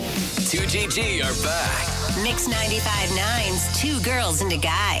2GG are back. Mix 95.9's Two Girls and a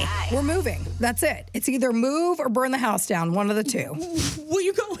Guy. We're moving. That's it. It's either move or burn the house down, one of the two. Where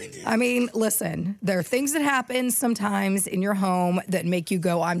you going? I mean, listen, there are things that happen sometimes in your home that make you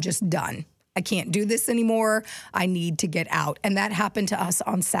go, I'm just done. I can't do this anymore. I need to get out. And that happened to us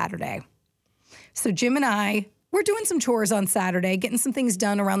on Saturday. So Jim and I, we're doing some chores on Saturday, getting some things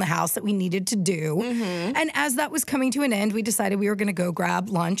done around the house that we needed to do. Mm-hmm. And as that was coming to an end, we decided we were going to go grab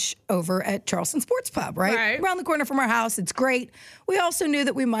lunch over at Charleston Sports Pub, right? Around the corner from our house. It's great. We also knew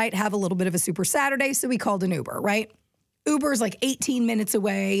that we might have a little bit of a super Saturday, so we called an Uber, right? Uber's like 18 minutes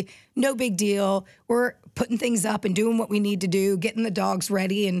away. No big deal. We're putting things up and doing what we need to do, getting the dogs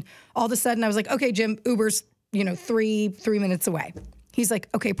ready. And all of a sudden I was like, okay, Jim, Uber's, 3 minutes away. He's like,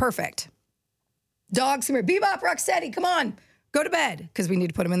 okay, perfect. Dogs, come here. Bebop, Rocksteady, come on. Go to bed. Because we need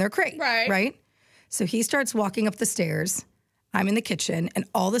to put them in their crate. Right? So he starts walking up the stairs. I'm in the kitchen. And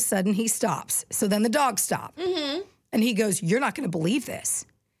all of a sudden he stops. So then the dogs stop. Mm-hmm. And he goes, you're not going to believe this.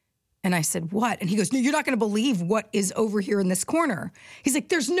 And I said, what? And he goes, no, you're not going to believe what is over here in this corner. He's like,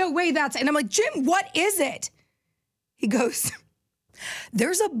 there's no way that's... And I'm like, Jim, what is it? He goes...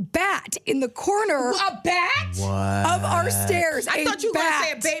 There's a bat in the corner. A bat? Of our stairs. I thought you were going to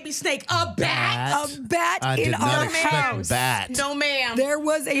say a baby snake. A bat? A bat I in did not our expect house. bat. No, ma'am. There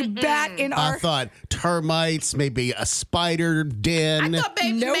was a bat in our... I thought termites, maybe a spider den. I thought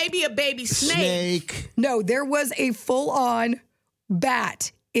maybe a baby snake. No, there was a full-on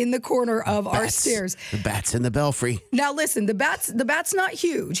bat in the corner of our stairs. The bat's in the belfry. Now listen, the bat's not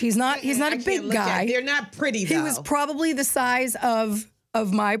huge. He's not a big guy. They're not pretty though. He was probably the size of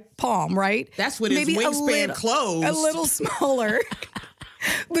my palm, right? That's when his wingspan closed. A little smaller.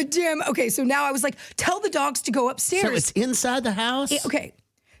 But Jim, okay, so now I was like, tell the dogs to go upstairs. So it's inside the house? Okay.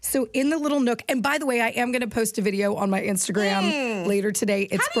 So in the little nook, and by the way, I am going to post a video on my Instagram later today.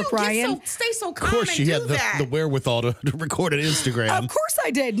 It's Brooke Ryan. Stay so calm Of course, she had the wherewithal to record an Instagram. Of course I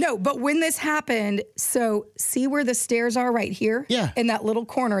did. No, but when this happened, so see where the stairs are right here? Yeah. In that little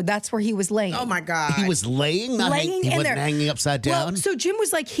corner, that's where he was laying. Oh, my God. He was laying? Laying he in wasn't there. hanging upside down? Well, so Jim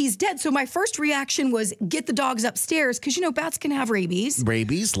was like, he's dead. So my first reaction was get the dogs upstairs because, bats can have rabies.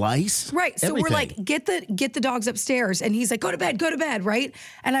 Rabies, lice. Right. So everything. we're like, get the dogs upstairs. And he's like, go to bed, right?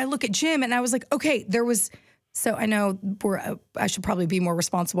 And I look at Jim and I was like, okay, so I know I should probably be more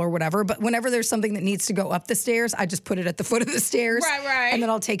responsible or whatever, but whenever there's something that needs to go up the stairs, I just put it at the foot of the stairs. Right. And then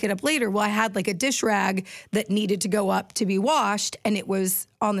I'll take it up later. Well, I had like a dish rag that needed to go up to be washed and it was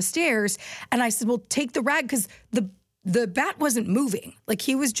on the stairs. And I said, well, take the rag because the bat wasn't moving. Like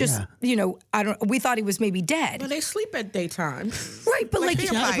he was just, we thought he was maybe dead. Well, they sleep at daytime. Right, but like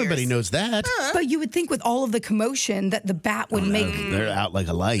Yeah, everybody knows that. But you would think with all of the commotion that the bat would make. They're out like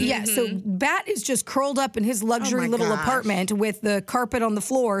a light. Yeah, so Bat is just curled up in his luxury little apartment with the carpet on the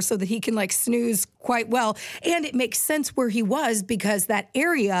floor so that he can like snooze quite well. And it makes sense where he was because that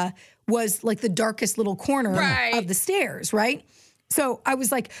area was like the darkest little corner of the stairs, right? So I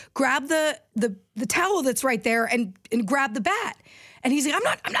was like, grab the towel that's right there and grab the bat. And he's like,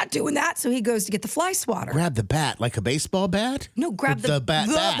 I'm not doing that. So he goes to get the fly swatter. Grab the bat, like a baseball bat? No, grab the bat.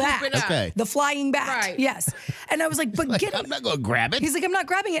 Okay. The flying bat. Right. Yes. And I was like, but get I'm not going to grab it. He's like, I'm not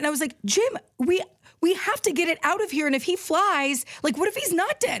grabbing it. And I was like, Jim, we have to get it out of here. And if he flies, like, what if he's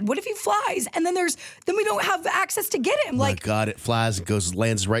not dead? What if he flies? And then we don't have access to get him. My God, it flies and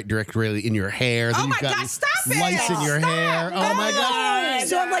lands right directly in your hair. Then Oh, my you've got God, stop it. lice in your hair. Oh, my God.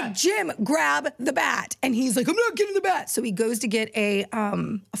 So I'm like, Jim, grab the bat. And he's like, I'm not getting the bat. So he goes to get a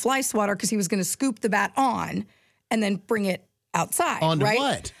fly swatter because he was going to scoop the bat on and then bring it outside. Onto right?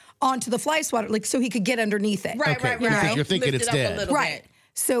 what? Onto the fly swatter, like so he could get underneath it. Right. Because you're thinking Lift it's it up a dead. little Right. bit.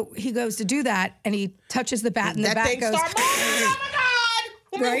 So he goes to do that and he touches the bat and the That bat thing goes. start moving. Oh,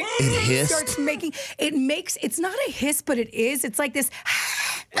 my God. Right? It hissed? Starts making, it's not a hiss, but it is. It's like this,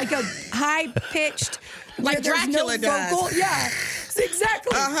 like a high pitched, Like Dracula does. vocal. Yeah,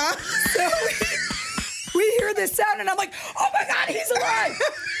 exactly. So we hear this sound and I'm like, oh my God, he's alive.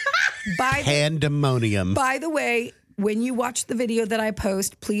 Pandemonium. By the way, when you watch the video that I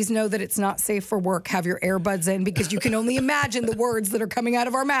post, please know that it's not safe for work. Have your earbuds in because you can only imagine the words that are coming out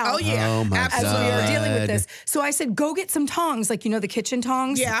of our mouth. Oh, yeah. Oh, my As we are dealing with God. this. So I said, go get some tongs, like, the kitchen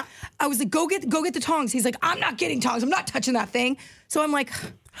tongs. Yeah. I was like, go get the tongs. He's like, I'm not getting tongs. I'm not touching that thing. So I'm like,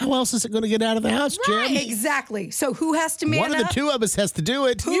 How else is it going to get out of the house, Jim? exactly. So who has to man One of the up? two of us has to do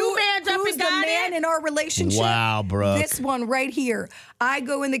it. You manned up Who's and the got man it? in our relationship? Wow, Brooke. This one right here. I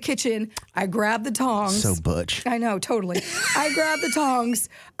go in the kitchen. I grab the tongs. So butch. I know, totally. I grab the tongs.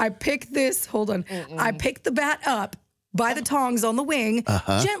 I pick this. Hold on. I pick the bat up. by the tongs on the wing,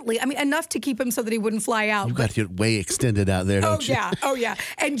 gently. I mean, enough to keep him so that he wouldn't fly out. You got to get way extended out there, don't you? Oh, yeah.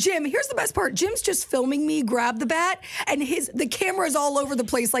 And Jim, here's the best part. Jim's just filming me grab the bat, and the camera's all over the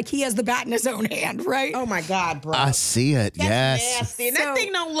place like he has the bat in his own hand, right? Oh, my God, bro. I see it, That's yes. nasty. And that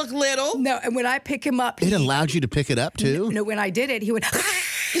thing don't look little. No, and when I pick him up... It allowed you to pick it up, too? No, when I did it, he went...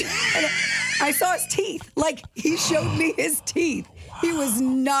 and I saw his teeth. Like, he showed me his teeth. He was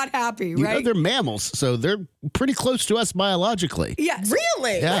not happy, right? You know, they're mammals, so they're pretty close to us biologically. Yes.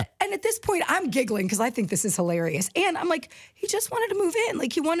 Really? Yeah. And at this point, I'm giggling because I think this is hilarious. And I'm like, he just wanted to move in.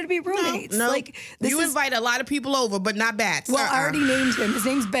 Like, he wanted to be roommates. No. Like, You invite a lot of people over, but not bats. Well, I already named him. His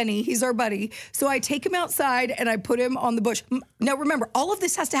name's Benny. He's our buddy. So I take him outside and I put him on the bush. Now, remember, all of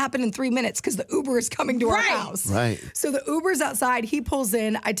this has to happen in 3 minutes because the Uber is coming to our house. Right. So the Uber's outside. He pulls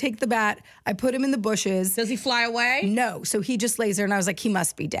in. I take the bat. I put him in the bushes. Does he fly away? No. So he just lays there. And I was like, he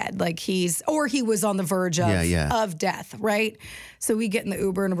must be dead. Like he was on the verge of death, right? So we get in the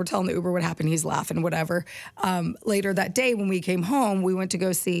Uber and we're telling the Uber what happened. He's laughing, whatever. Later that day when we came home, we went to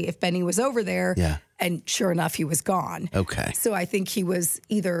go see if Benny was over there. Yeah. And sure enough, he was gone. Okay. So I think he was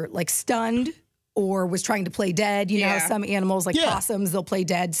either like stunned or was trying to play dead. You know how some animals like possums, they'll play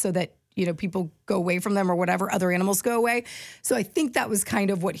dead so that, you know, people go away from them or whatever, other animals go away. So I think that was kind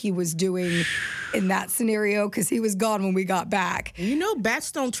of what he was doing in that scenario because he was gone when we got back. You know,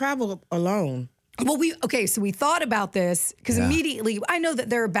 bats don't travel alone. Well, so we thought about this because immediately I know that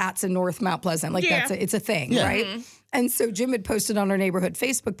there are bats in North Mount Pleasant. Like it's a thing, right? Mm-hmm. And so Jim had posted on our neighborhood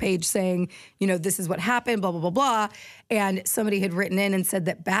Facebook page saying, you know, this is what happened, blah, blah, blah, blah. And somebody had written in and said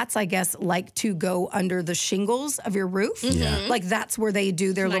that bats, I guess, like to go under the shingles of your roof. Yeah. Like that's where they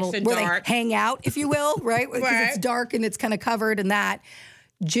do their Nice where they hang out, if you will, right? Because it's dark and it's kind of covered and that.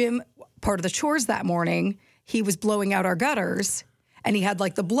 Jim, part of the chores that morning, he was blowing out our gutters. And he had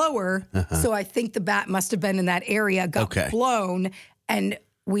like the blower. So I think the bat must have been in that area, got blown. And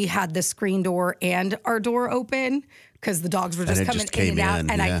we had the screen door and our door open because the dogs were just coming in and out.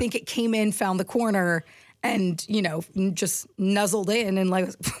 And I think it came in, found the corner, and, you know, just nuzzled in and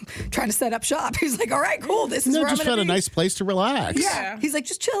like trying to set up shop. He's like, all right, cool. This is where I'm going to be. Just found a nice place to relax. Yeah. He's like,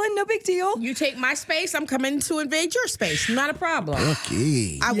 just chilling, no big deal. You take my space, I'm coming to invade your space. Not a problem.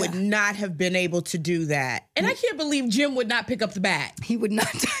 Okay. I would not have been able to do that. And I can't believe Jim would not pick up the bat. He would not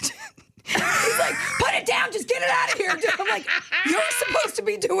touch it. He's like, put it down, just get it out of here. I'm like, you're supposed to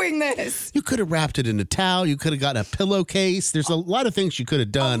be doing this. You could have wrapped it in a towel. You could have got a pillowcase. There's a lot of things you could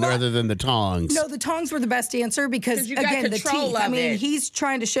have done other than the tongs. No, the tongs were the best answer because again, the teeth. I mean, he's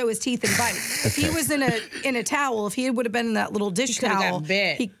trying to show his teeth and bite. If he was in a towel, if he would have been in that little dish towel,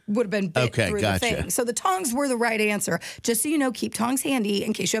 he would have been bit through the thing. So the tongs were the right answer. Just so you know, keep tongs handy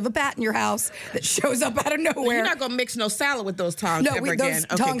in case you have a bat in your house that shows up out of nowhere. You're not gonna mix no salad with those tongs ever again.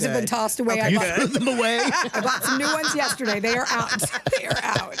 Those tongs have been tossed away. You threw them away? I bought some new ones yesterday. They are out. They are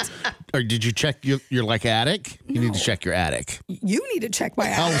out. Or did you check your like attic? You need to check your attic. You need to check my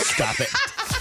attic. Oh, stop it.